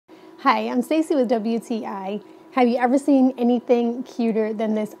Hi, I'm Stacy with WTI. Have you ever seen anything cuter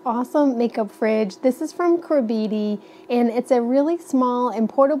than this awesome makeup fridge? This is from Crebety, and it's a really small and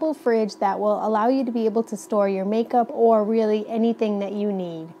portable fridge that will allow you to be able to store your makeup or really anything that you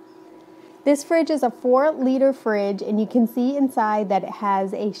need. This fridge is a 4-liter fridge, and you can see inside that it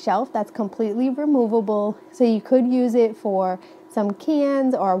has a shelf that's completely removable, so you could use it for some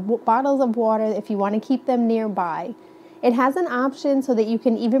cans or bottles of water if you want to keep them nearby. It has an option so that you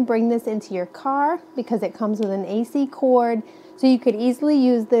can even bring this into your car because it comes with an AC cord, so you could easily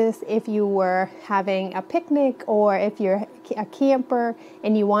use this if you were having a picnic or if you're a camper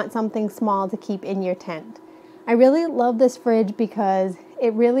and you want something small to keep in your tent. I really love this fridge because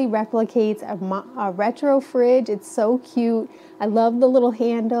it really replicates a retro fridge. It's so cute. I love the little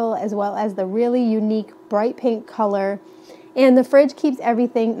handle as well as the really unique bright pink color, and the fridge keeps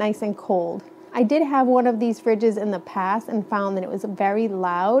everything nice and cold. I did have one of these fridges in the past and found that it was very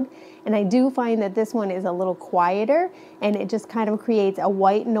loud, and I do find that this one is a little quieter and it just kind of creates a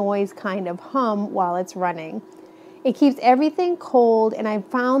white noise kind of hum while it's running. It keeps everything cold, and I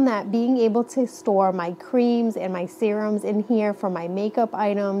found that being able to store my creams and my serums in here for my makeup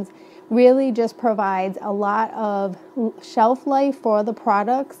items really just provides a lot of shelf life for the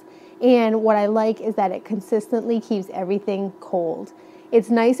products, and what I like is that it consistently keeps everything cold. It's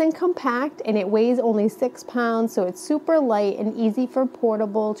nice and compact, and it weighs only 6 pounds, so it's super light and easy for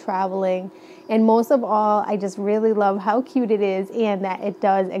portable traveling. And most of all, I just really love how cute it is and that it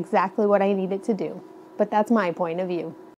does exactly what I need it to do. But that's my point of view.